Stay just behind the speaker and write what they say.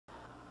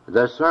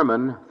The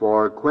sermon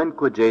for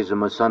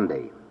Quinquagesima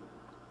Sunday.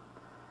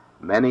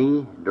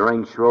 Many,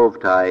 during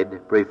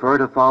Shrovetide, prefer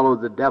to follow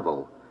the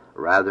devil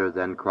rather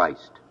than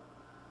Christ.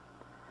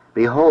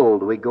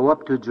 Behold, we go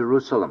up to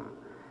Jerusalem,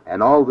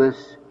 and all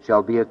this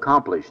shall be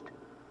accomplished,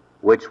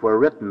 which were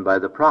written by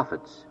the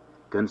prophets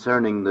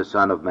concerning the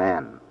Son of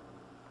Man.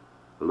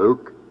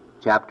 Luke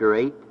chapter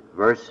 8,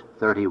 verse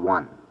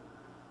 31.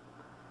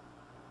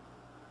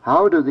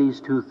 How do these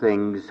two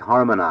things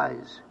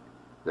harmonize?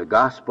 The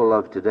gospel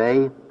of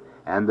today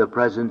and the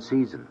present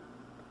season.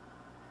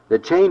 The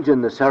change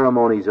in the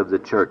ceremonies of the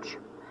church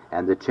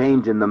and the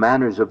change in the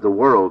manners of the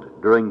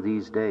world during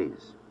these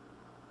days.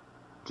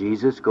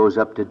 Jesus goes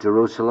up to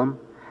Jerusalem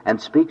and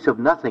speaks of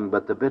nothing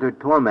but the bitter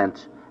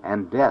torments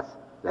and death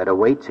that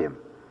awaits him.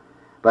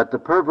 But the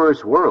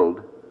perverse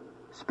world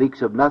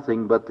speaks of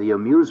nothing but the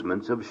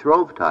amusements of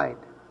Shrovetide.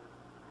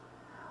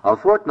 A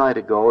fortnight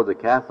ago, the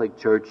Catholic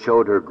Church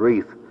showed her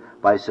grief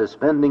by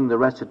suspending the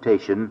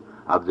recitation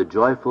of the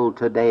joyful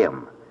Te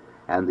Deum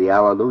and the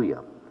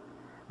Alleluia.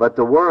 But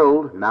the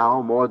world,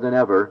 now more than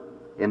ever,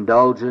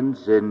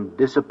 indulges in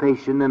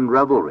dissipation and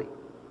revelry.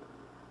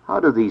 How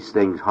do these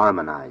things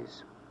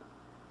harmonize?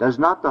 Does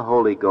not the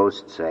Holy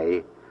Ghost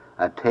say,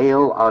 "A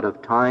tale out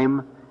of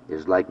time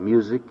is like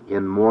music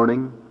in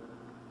mourning"?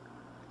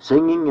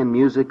 Singing and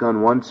music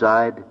on one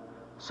side,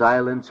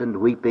 silence and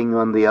weeping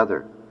on the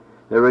other.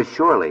 There is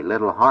surely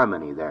little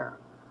harmony there.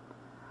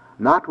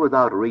 Not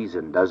without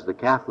reason does the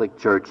Catholic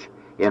Church,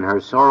 in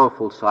her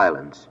sorrowful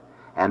silence,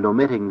 and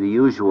omitting the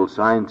usual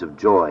signs of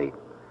joy,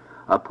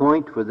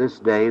 appoint for this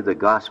day the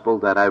gospel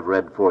that I've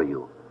read for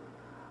you.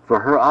 For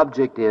her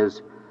object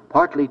is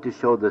partly to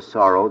show the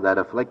sorrow that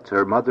afflicts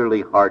her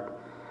motherly heart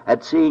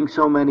at seeing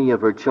so many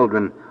of her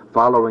children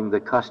following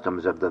the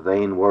customs of the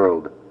vain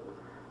world,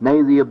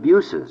 nay, the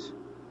abuses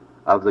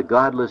of the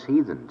godless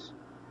heathens,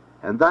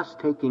 and thus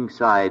taking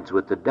sides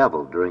with the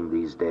devil during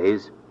these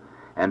days,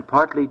 and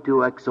partly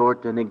to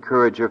exhort and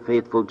encourage her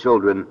faithful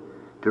children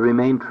to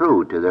remain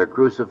true to their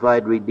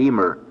crucified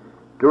Redeemer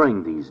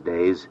during these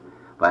days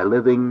by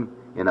living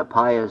in a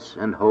pious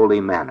and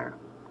holy manner.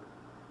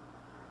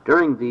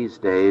 During these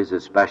days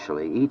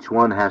especially, each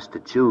one has to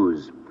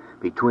choose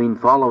between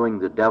following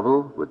the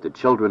devil with the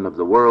children of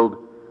the world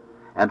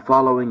and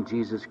following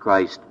Jesus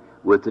Christ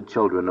with the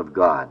children of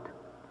God.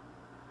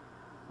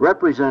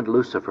 Represent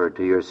Lucifer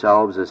to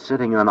yourselves as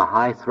sitting on a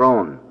high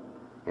throne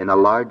in a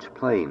large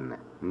plain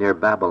near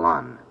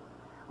Babylon,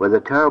 with a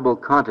terrible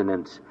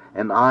countenance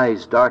and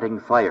eyes darting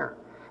fire,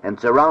 and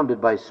surrounded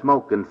by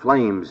smoke and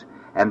flames,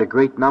 and a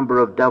great number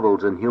of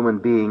devils and human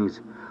beings,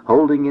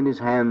 holding in his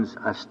hands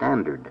a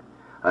standard,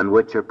 on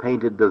which are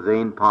painted the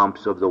vain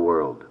pomps of the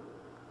world.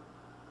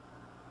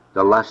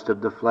 The lust of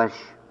the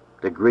flesh,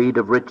 the greed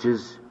of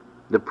riches,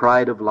 the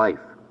pride of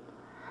life.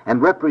 And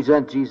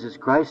represent Jesus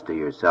Christ to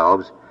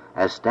yourselves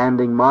as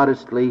standing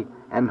modestly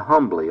and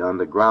humbly on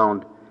the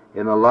ground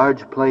in a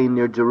large plain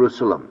near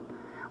Jerusalem,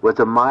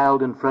 with a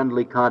mild and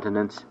friendly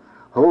countenance,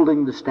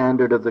 holding the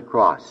standard of the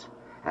cross,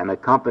 and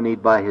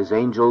accompanied by his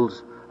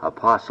angels,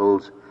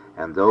 apostles,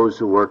 and those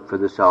who work for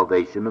the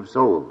salvation of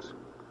souls.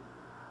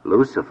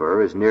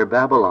 Lucifer is near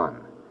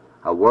Babylon,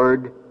 a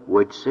word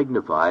which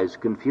signifies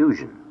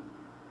confusion.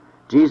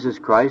 Jesus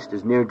Christ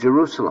is near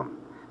Jerusalem,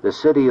 the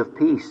city of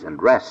peace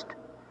and rest,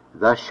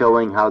 thus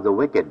showing how the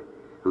wicked,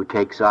 who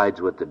take sides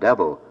with the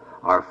devil,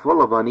 are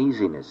full of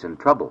uneasiness and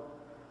trouble,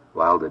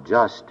 while the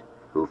just,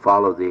 who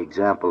follow the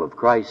example of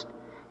Christ,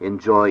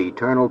 enjoy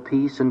eternal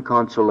peace and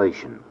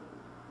consolation.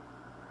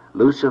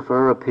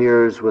 Lucifer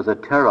appears with a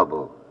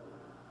terrible,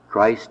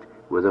 Christ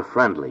with a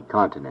friendly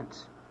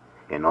countenance,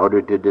 in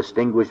order to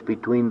distinguish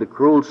between the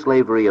cruel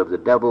slavery of the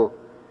devil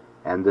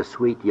and the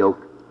sweet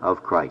yoke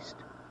of Christ.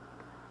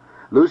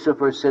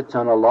 Lucifer sits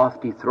on a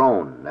lofty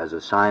throne as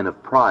a sign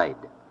of pride.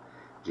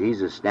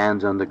 Jesus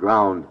stands on the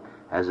ground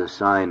as a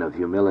sign of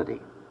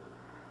humility.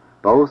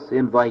 Both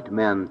invite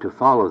men to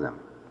follow them.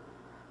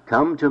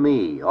 "Come to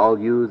me, all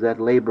you that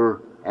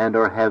labor and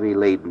are heavy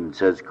laden,"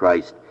 says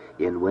Christ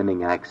in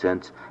winning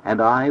accents, "and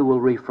I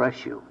will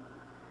refresh you.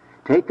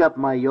 Take up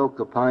my yoke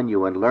upon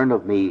you and learn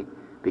of me,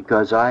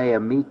 because I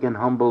am meek and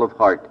humble of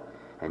heart,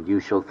 and you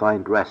shall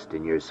find rest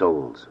in your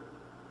souls.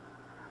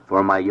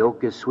 For my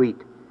yoke is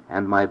sweet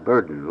and my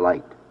burden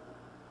light."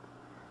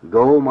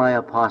 Go, my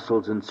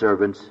apostles and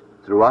servants,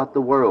 throughout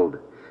the world,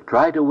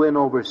 try to win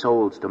over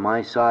souls to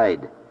my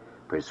side,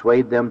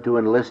 persuade them to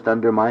enlist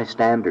under my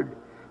standard,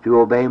 to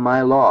obey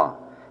my law,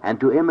 and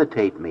to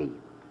imitate me.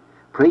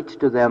 Preach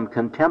to them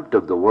contempt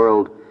of the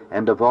world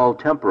and of all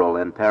temporal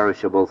and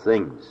perishable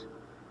things.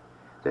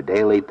 The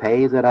daily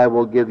pay that I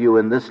will give you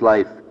in this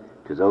life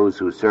to those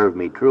who serve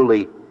me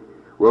truly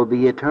will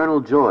be eternal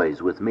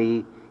joys with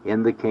me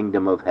in the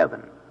kingdom of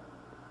heaven.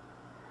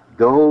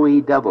 "Go,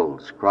 ye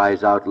devils,"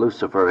 cries out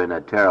Lucifer in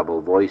a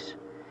terrible voice.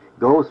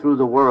 "Go through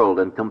the world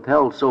and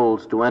compel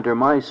souls to enter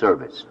my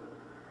service,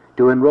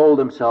 to enroll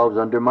themselves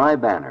under my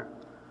banner.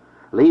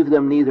 Leave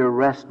them neither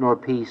rest nor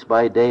peace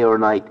by day or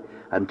night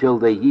until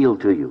they yield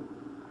to you.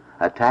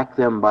 Attack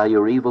them by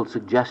your evil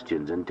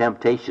suggestions and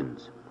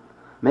temptations.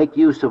 Make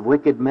use of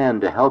wicked men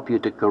to help you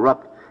to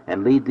corrupt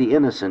and lead the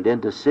innocent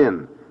into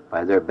sin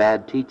by their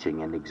bad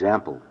teaching and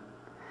example.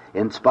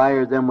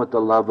 Inspire them with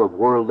the love of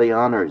worldly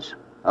honors,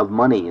 of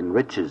money and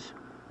riches,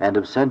 and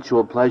of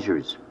sensual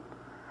pleasures.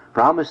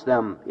 Promise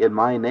them in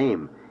my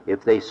name,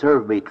 if they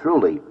serve me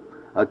truly,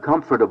 a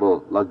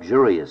comfortable,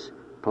 luxurious,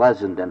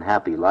 pleasant, and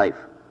happy life.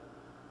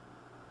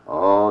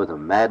 Oh, the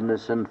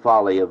madness and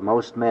folly of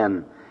most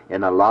men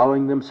in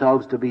allowing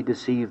themselves to be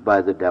deceived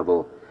by the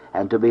devil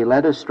and to be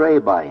led astray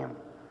by him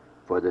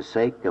for the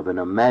sake of an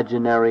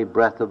imaginary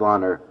breath of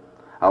honor,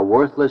 a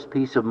worthless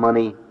piece of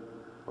money,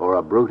 or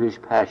a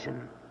brutish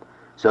passion,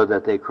 so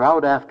that they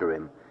crowd after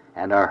him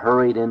and are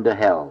hurried into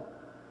hell,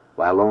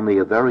 while only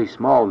a very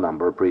small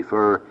number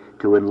prefer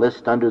to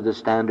enlist under the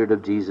standard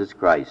of Jesus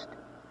Christ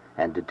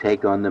and to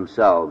take on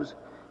themselves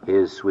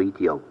his sweet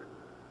yoke.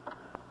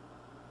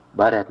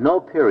 But at no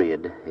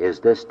period is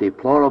this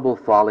deplorable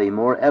folly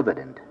more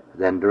evident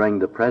than during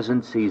the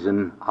present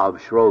season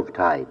of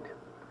Shrovetide.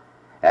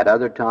 At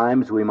other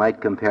times we might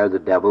compare the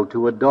devil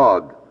to a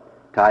dog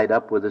tied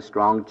up with a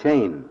strong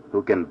chain,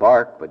 who can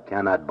bark but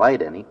cannot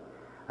bite any,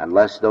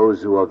 unless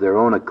those who of their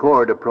own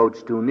accord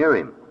approach too near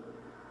him.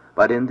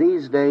 But in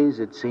these days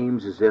it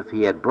seems as if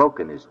he had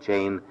broken his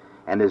chain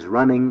and is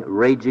running,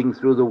 raging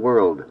through the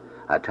world,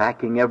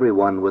 attacking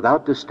everyone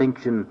without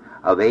distinction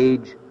of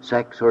age,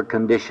 sex, or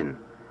condition,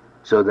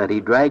 so that he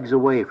drags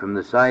away from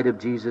the side of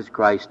Jesus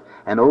Christ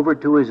and over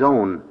to his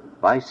own,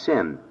 by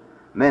sin,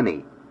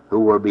 many who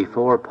were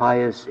before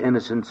pious,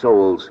 innocent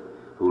souls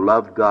who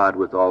loved God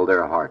with all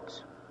their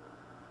hearts.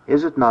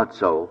 Is it not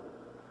so?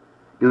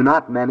 Do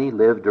not many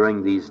live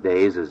during these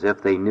days as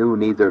if they knew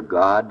neither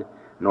God,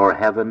 nor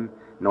heaven,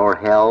 nor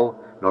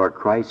hell, nor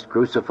Christ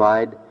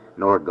crucified,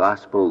 nor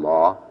gospel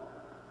law?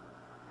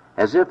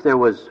 As if there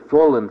was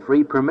full and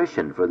free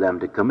permission for them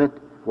to commit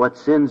what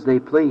sins they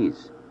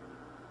please.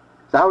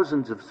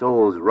 Thousands of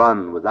souls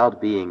run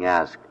without being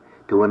asked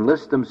to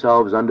enlist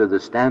themselves under the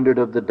standard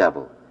of the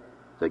devil.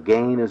 The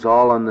gain is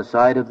all on the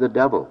side of the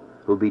devil,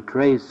 who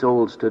betrays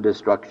souls to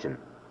destruction.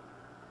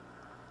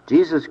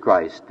 Jesus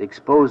Christ,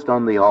 exposed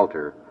on the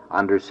altar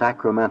under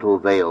sacramental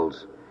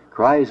veils,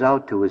 cries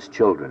out to his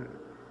children,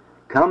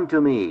 "Come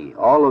to me,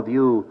 all of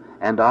you,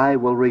 and I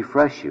will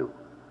refresh you.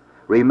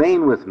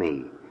 Remain with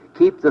me,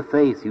 keep the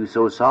faith you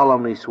so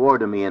solemnly swore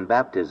to me in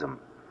baptism,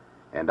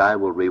 and I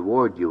will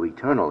reward you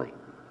eternally."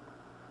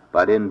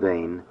 But in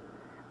vain.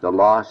 The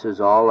loss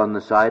is all on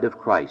the side of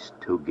Christ,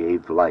 who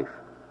gave life.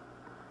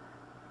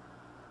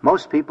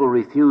 Most people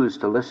refuse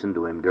to listen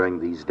to him during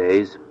these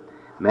days.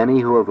 Many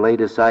who have laid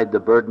aside the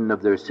burden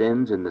of their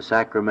sins in the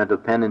sacrament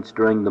of penance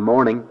during the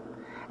morning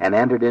and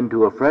entered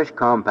into a fresh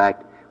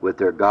compact with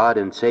their God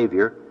and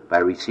Savior by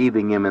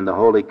receiving him in the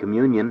Holy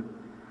Communion,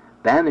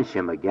 banish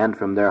him again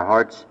from their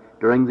hearts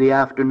during the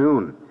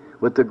afternoon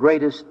with the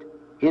greatest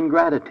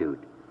ingratitude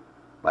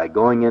by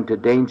going into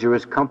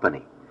dangerous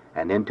company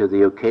and into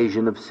the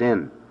occasion of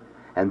sin,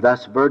 and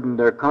thus burden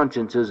their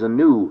consciences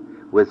anew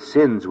with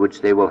sins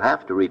which they will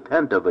have to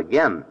repent of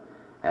again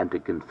and to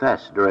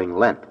confess during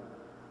Lent.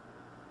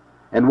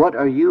 And what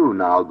are you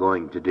now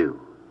going to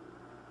do?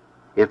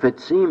 If it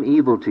seem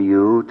evil to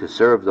you to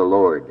serve the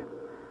Lord,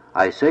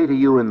 I say to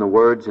you in the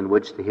words in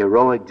which the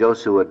heroic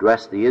Joshua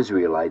addressed the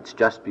Israelites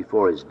just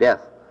before his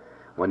death,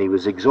 when he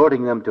was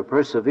exhorting them to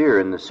persevere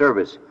in the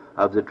service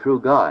of the true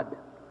God.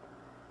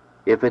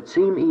 If it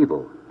seem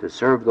evil to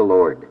serve the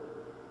Lord,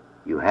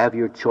 you have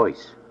your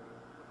choice.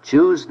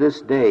 Choose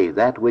this day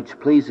that which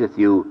pleaseth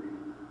you,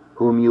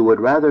 whom you would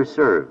rather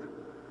serve,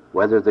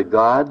 whether the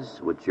gods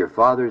which your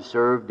fathers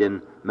served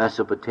in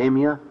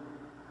Mesopotamia,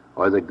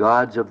 or the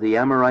gods of the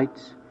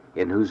Amorites,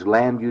 in whose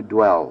land you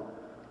dwell.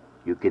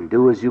 You can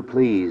do as you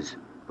please,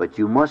 but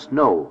you must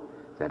know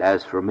that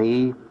as for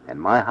me and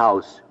my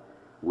house,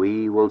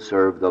 we will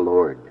serve the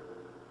Lord.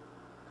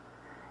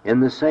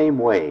 In the same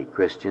way,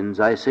 Christians,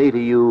 I say to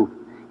you,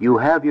 you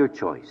have your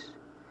choice.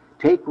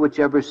 Take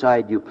whichever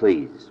side you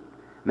please.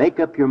 Make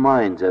up your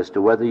minds as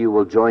to whether you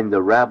will join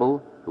the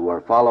rabble who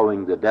are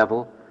following the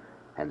devil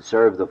and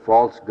serve the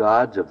false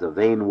gods of the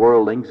vain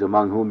worldlings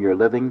among whom you're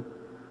living,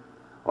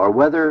 or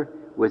whether,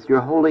 with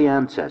your holy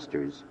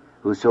ancestors,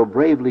 who so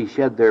bravely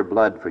shed their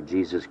blood for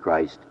Jesus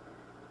Christ,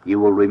 you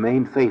will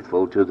remain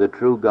faithful to the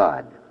true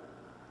God.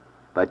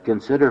 But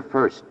consider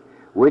first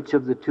which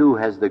of the two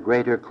has the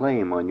greater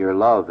claim on your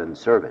love and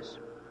service.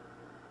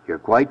 You're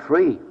quite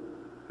free.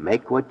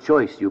 Make what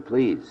choice you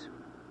please.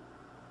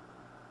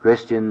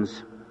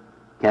 Christians,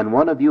 can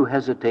one of you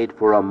hesitate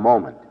for a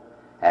moment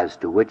as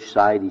to which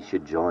side he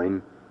should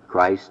join,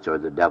 Christ's or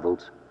the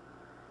devil's?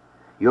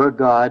 Your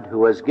God,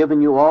 who has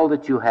given you all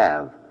that you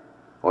have,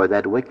 or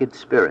that wicked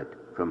spirit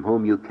from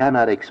whom you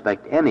cannot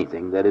expect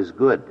anything that is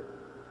good?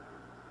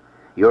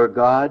 Your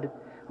God,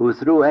 who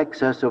through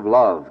excess of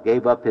love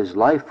gave up his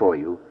life for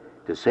you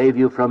to save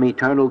you from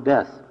eternal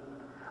death?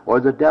 Or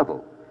the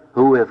devil,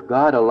 who, if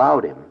God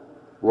allowed him,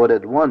 would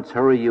at once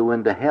hurry you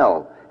into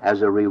hell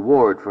as a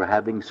reward for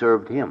having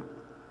served him?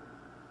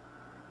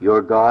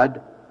 Your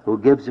God, who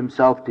gives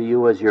himself to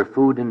you as your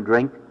food and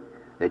drink,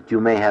 that you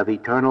may have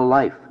eternal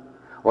life,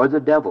 or the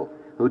devil,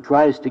 who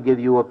tries to give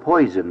you a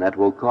poison that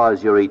will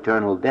cause your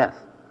eternal death?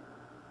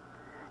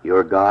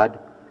 Your God,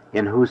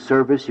 in whose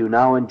service you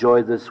now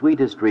enjoy the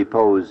sweetest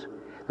repose,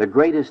 the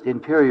greatest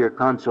interior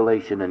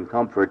consolation and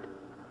comfort,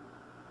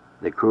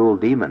 the cruel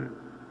demon,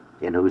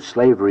 in whose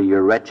slavery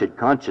your wretched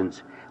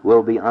conscience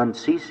will be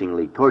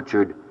unceasingly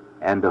tortured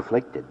and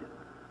afflicted.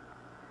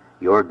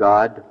 Your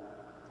God,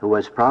 who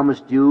has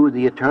promised you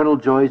the eternal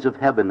joys of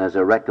heaven as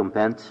a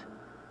recompense,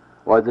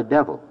 or the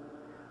devil,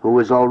 who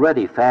is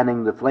already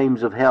fanning the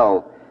flames of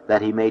hell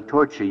that he may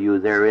torture you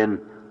therein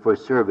for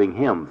serving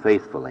him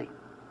faithfully.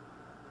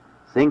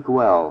 Think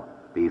well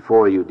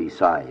before you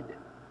decide.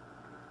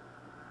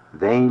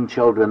 Vain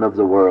children of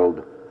the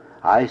world,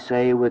 I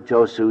say with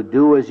Josue,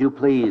 do as you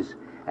please.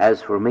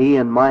 As for me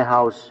and my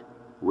house,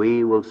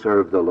 we will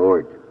serve the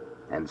Lord,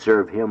 and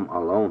serve him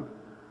alone.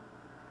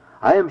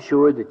 I am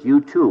sure that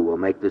you too will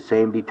make the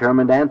same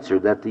determined answer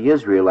that the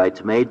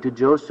Israelites made to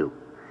Josue.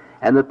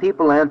 And the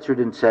people answered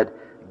and said,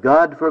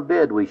 God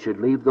forbid we should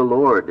leave the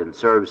Lord and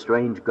serve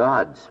strange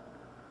gods.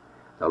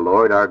 The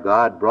Lord our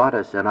God brought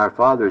us and our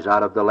fathers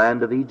out of the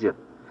land of Egypt,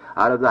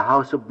 out of the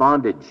house of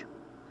bondage,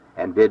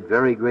 and did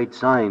very great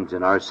signs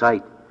in our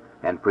sight,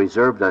 and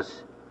preserved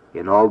us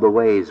in all the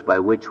ways by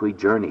which we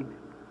journeyed.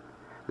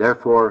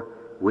 Therefore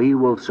we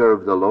will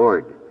serve the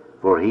Lord,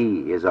 for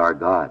he is our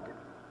God.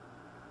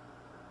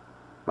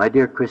 My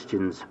dear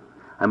Christians,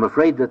 I'm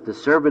afraid that the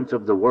servants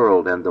of the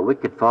world and the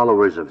wicked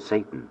followers of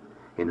Satan,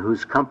 in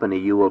whose company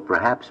you will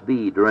perhaps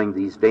be during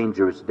these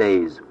dangerous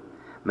days,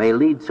 may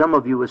lead some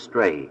of you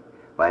astray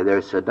by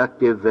their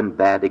seductive and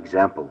bad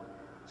example,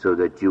 so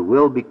that you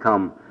will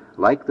become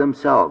like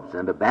themselves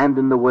and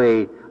abandon the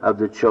way of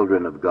the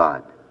children of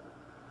God.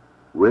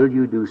 Will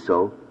you do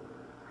so?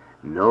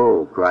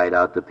 No, cried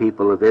out the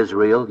people of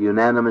Israel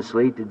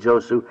unanimously to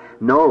Josue.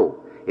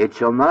 No, it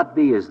shall not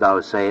be as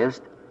thou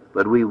sayest,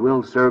 but we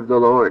will serve the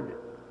Lord.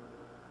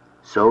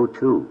 So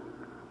too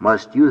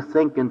must you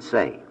think and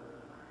say,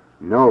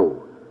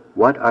 no,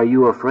 what are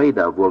you afraid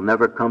of will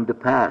never come to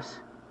pass.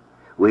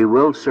 We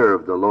will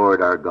serve the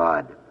Lord our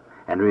God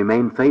and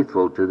remain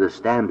faithful to the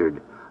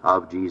standard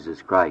of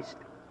Jesus Christ.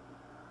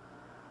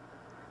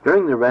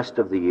 During the rest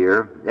of the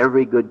year,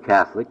 every good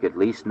Catholic at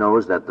least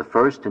knows that the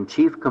first and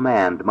chief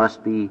command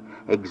must be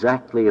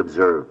exactly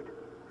observed.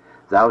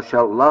 Thou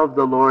shalt love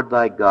the Lord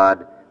thy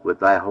God with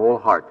thy whole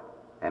heart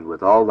and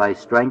with all thy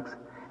strength,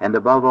 and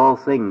above all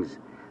things,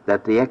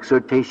 that the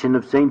exhortation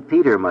of St.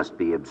 Peter must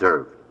be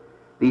observed.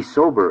 Be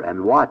sober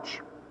and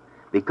watch,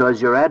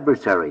 because your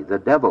adversary, the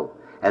devil,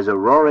 as a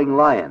roaring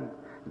lion,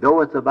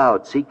 goeth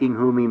about seeking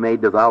whom he may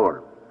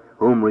devour,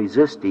 whom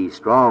resist ye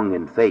strong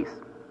in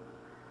faith.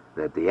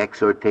 That the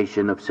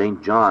exhortation of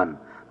St. John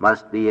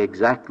must be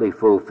exactly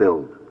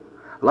fulfilled.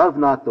 Love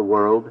not the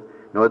world,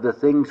 nor the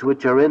things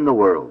which are in the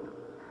world,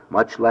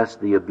 much less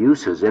the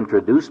abuses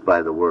introduced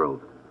by the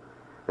world.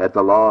 That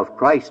the law of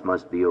Christ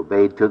must be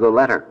obeyed to the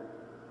letter.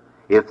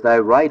 If thy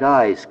right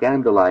eye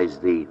scandalize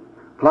thee,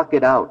 pluck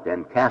it out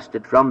and cast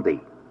it from thee.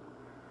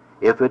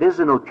 If it is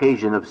an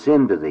occasion of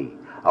sin to thee,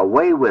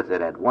 away with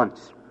it at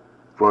once,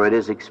 for it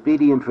is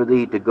expedient for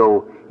thee to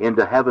go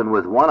into heaven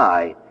with one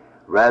eye,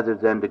 rather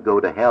than to go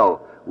to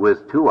hell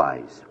with two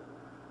eyes.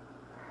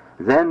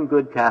 Then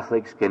good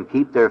Catholics can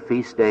keep their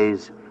feast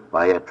days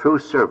by a true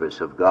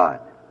service of God.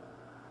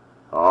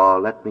 Oh,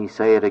 let me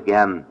say it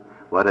again,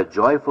 what a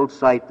joyful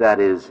sight that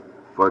is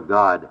for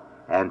God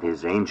and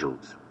his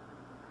angels.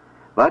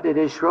 But it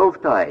is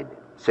Shrovetide,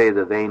 say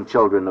the vain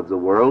children of the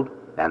world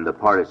and the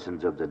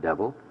partisans of the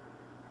devil.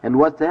 And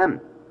what then?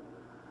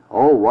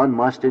 Oh, one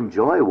must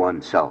enjoy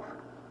oneself.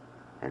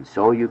 And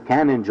so you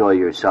can enjoy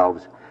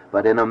yourselves,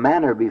 but in a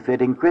manner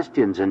befitting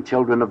Christians and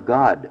children of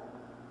God.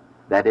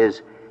 That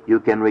is,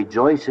 you can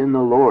rejoice in the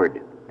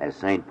Lord, as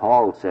St.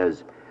 Paul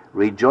says,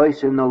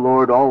 rejoice in the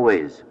Lord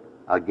always.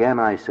 Again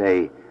I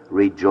say,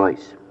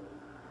 rejoice.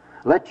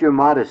 Let your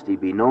modesty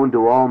be known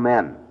to all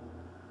men.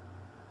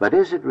 But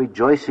is it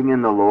rejoicing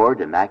in the Lord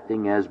and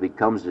acting as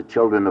becomes the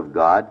children of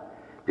God,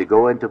 to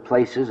go into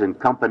places and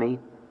company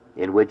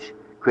in which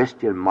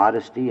Christian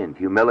modesty and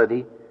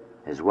humility,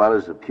 as well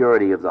as the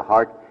purity of the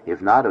heart,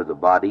 if not of the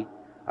body,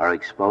 are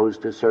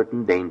exposed to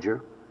certain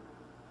danger?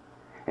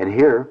 And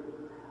here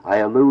I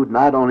allude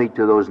not only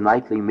to those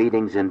nightly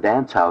meetings in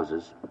dance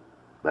houses,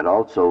 but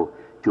also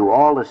to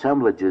all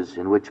assemblages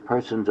in which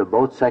persons of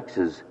both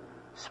sexes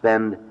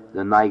spend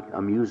the night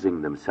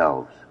amusing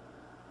themselves.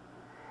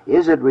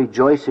 Is it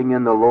rejoicing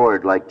in the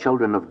Lord like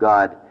children of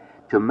God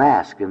to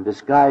mask and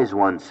disguise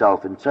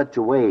oneself in such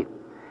a way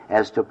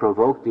as to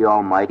provoke the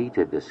Almighty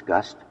to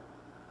disgust?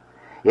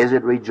 Is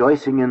it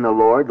rejoicing in the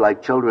Lord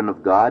like children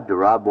of God to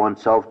rob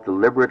oneself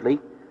deliberately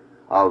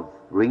of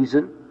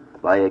reason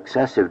by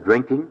excessive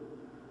drinking,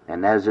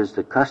 and as is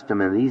the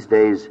custom in these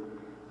days,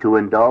 to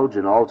indulge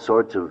in all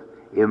sorts of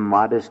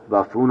immodest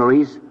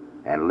buffooneries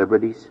and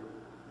liberties?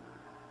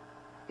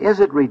 Is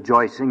it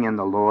rejoicing in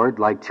the Lord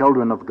like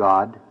children of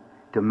God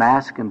to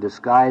mask and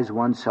disguise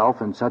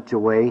oneself in such a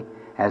way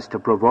as to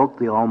provoke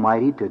the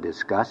Almighty to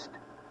disgust?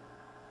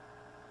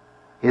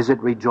 Is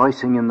it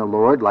rejoicing in the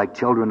Lord like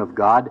children of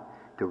God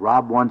to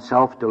rob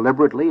oneself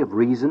deliberately of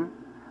reason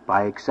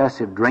by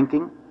excessive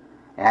drinking,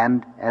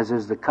 and, as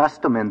is the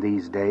custom in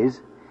these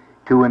days,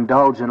 to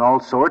indulge in all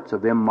sorts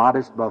of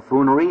immodest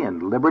buffoonery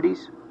and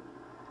liberties?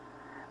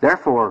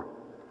 Therefore,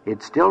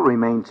 it still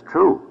remains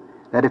true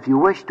that if you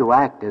wish to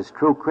act as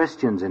true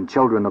Christians and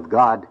children of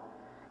God,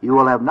 you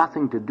will have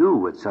nothing to do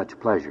with such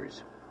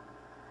pleasures.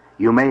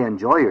 You may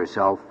enjoy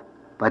yourself,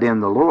 but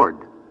in the Lord.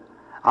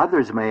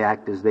 Others may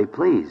act as they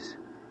please.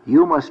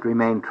 You must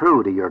remain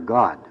true to your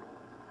God.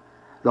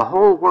 The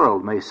whole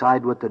world may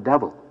side with the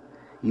devil.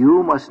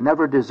 You must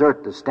never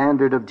desert the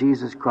standard of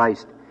Jesus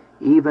Christ,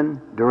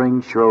 even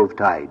during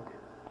Shrovetide.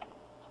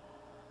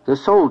 The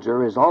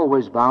soldier is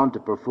always bound to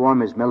perform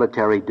his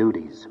military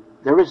duties.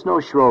 There is no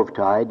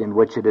Shrovetide in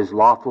which it is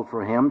lawful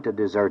for him to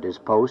desert his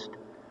post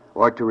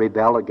or to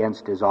rebel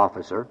against his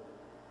officer.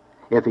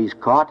 If he's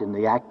caught in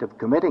the act of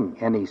committing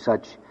any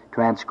such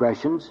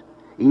transgressions,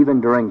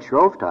 even during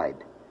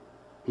Shrovetide,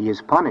 he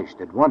is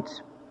punished at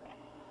once.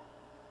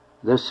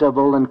 The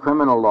civil and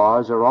criminal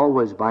laws are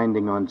always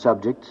binding on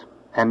subjects,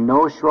 and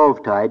no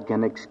Shrovetide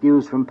can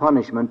excuse from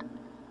punishment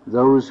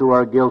those who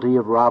are guilty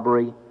of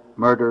robbery,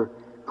 murder,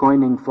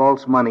 coining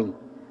false money,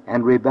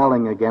 and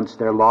rebelling against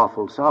their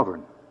lawful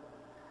sovereign.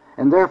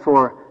 And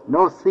therefore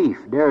no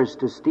thief dares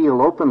to steal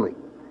openly.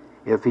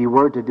 If he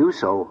were to do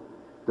so,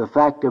 the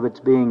fact of its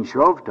being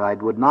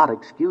Shrovetide would not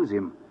excuse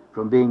him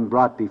from being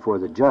brought before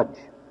the judge.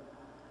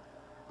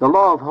 The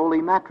law of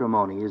holy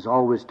matrimony is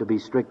always to be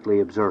strictly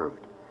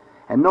observed,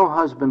 and no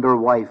husband or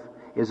wife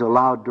is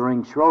allowed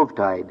during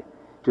Shrovetide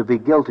to be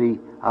guilty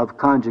of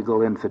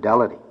conjugal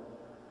infidelity.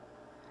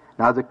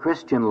 Now, the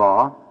Christian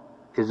law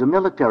is a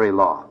military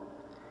law.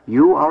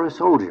 You are a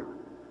soldier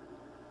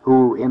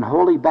who, in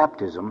holy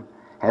baptism,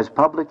 has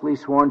publicly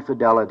sworn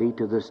fidelity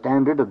to the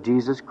standard of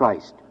Jesus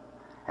Christ,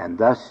 and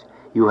thus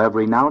you have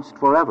renounced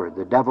forever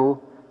the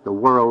devil, the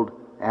world,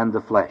 and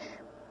the flesh.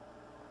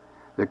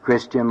 The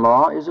Christian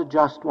law is a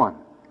just one.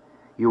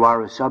 You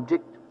are a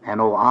subject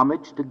and owe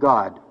homage to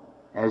God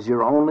as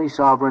your only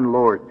sovereign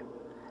Lord,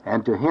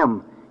 and to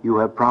Him you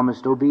have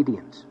promised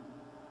obedience.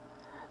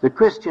 The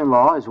Christian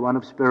law is one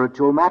of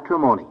spiritual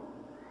matrimony.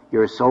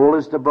 Your soul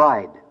is the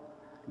bride.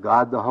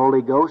 God the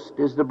Holy Ghost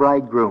is the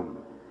bridegroom,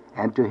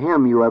 and to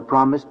Him you have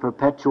promised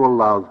perpetual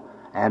love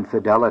and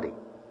fidelity.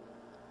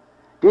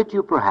 Did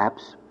you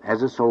perhaps,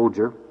 as a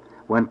soldier,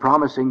 when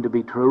promising to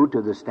be true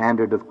to the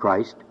standard of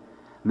Christ,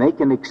 make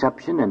an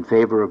exception in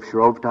favor of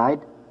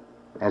Shrovetide,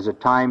 as a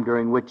time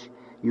during which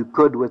you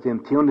could with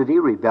impunity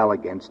rebel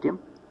against Him?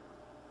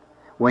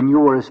 When you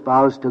were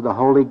espoused to the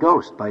Holy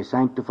Ghost by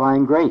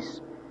sanctifying grace,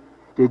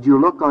 did you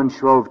look on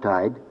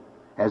Shrovetide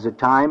as a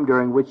time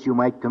during which you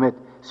might commit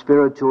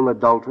spiritual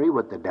adultery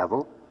with the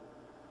devil?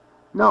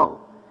 No.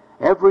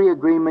 Every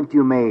agreement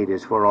you made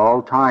is for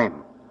all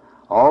time.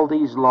 All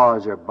these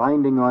laws are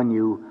binding on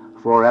you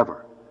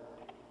forever.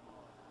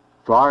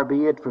 Far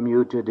be it from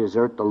you to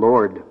desert the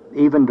Lord,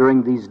 even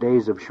during these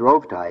days of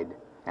Shrovetide,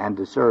 and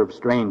to serve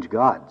strange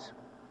gods.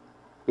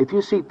 If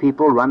you see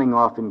people running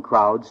off in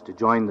crowds to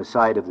join the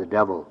side of the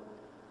devil,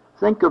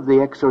 think of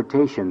the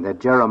exhortation that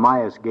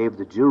Jeremiah gave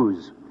the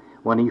Jews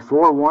when he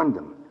forewarned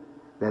them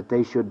that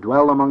they should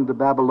dwell among the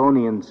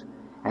Babylonians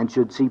and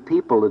should see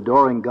people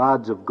adoring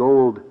gods of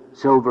gold,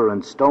 silver,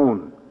 and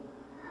stone.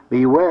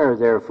 Beware,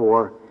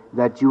 therefore,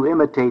 that you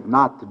imitate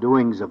not the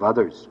doings of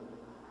others.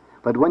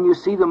 But when you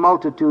see the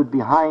multitude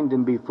behind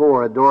and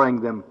before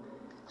adoring them,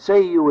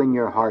 say you in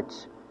your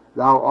hearts,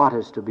 Thou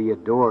oughtest to be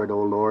adored,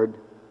 O Lord.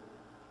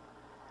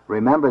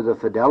 Remember the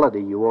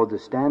fidelity you owe the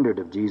standard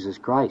of Jesus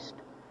Christ,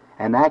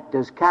 and act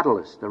as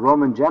Catulus, the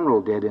Roman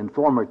general, did in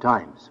former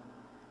times.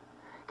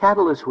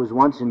 Catulus was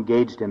once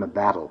engaged in a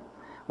battle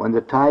when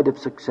the tide of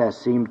success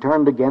seemed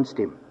turned against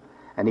him,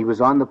 and he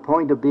was on the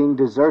point of being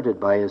deserted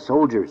by his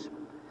soldiers,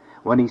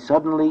 when he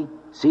suddenly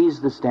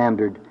seized the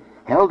standard,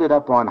 held it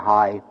up on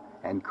high,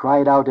 and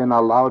cried out in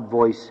a loud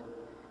voice,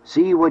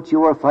 See what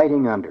you are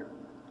fighting under.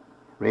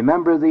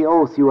 Remember the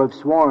oath you have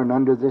sworn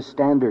under this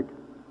standard.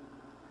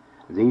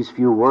 These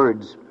few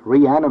words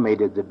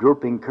reanimated the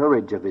drooping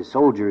courage of his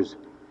soldiers,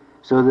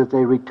 so that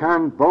they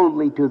returned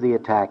boldly to the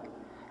attack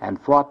and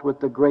fought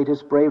with the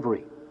greatest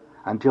bravery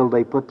until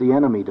they put the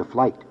enemy to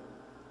flight.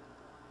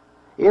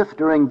 If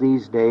during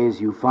these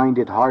days you find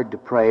it hard to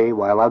pray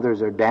while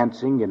others are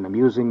dancing and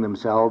amusing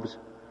themselves,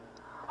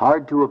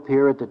 hard to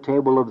appear at the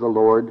table of the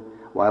Lord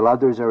while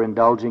others are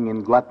indulging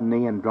in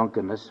gluttony and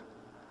drunkenness,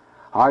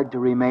 hard to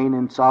remain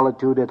in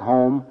solitude at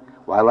home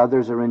while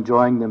others are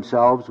enjoying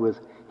themselves with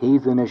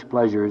heathenish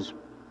pleasures,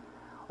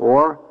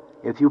 or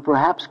if you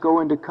perhaps go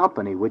into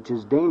company which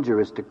is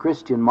dangerous to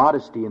Christian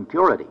modesty and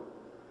purity,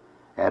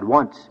 at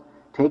once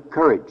take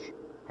courage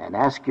and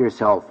ask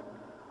yourself,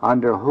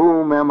 Under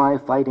whom am I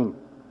fighting?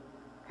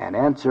 And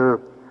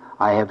answer,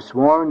 I have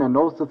sworn an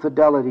oath of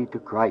fidelity to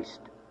Christ.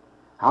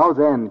 How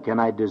then can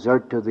I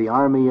desert to the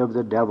army of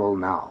the devil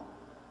now?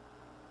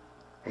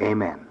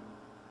 Amen.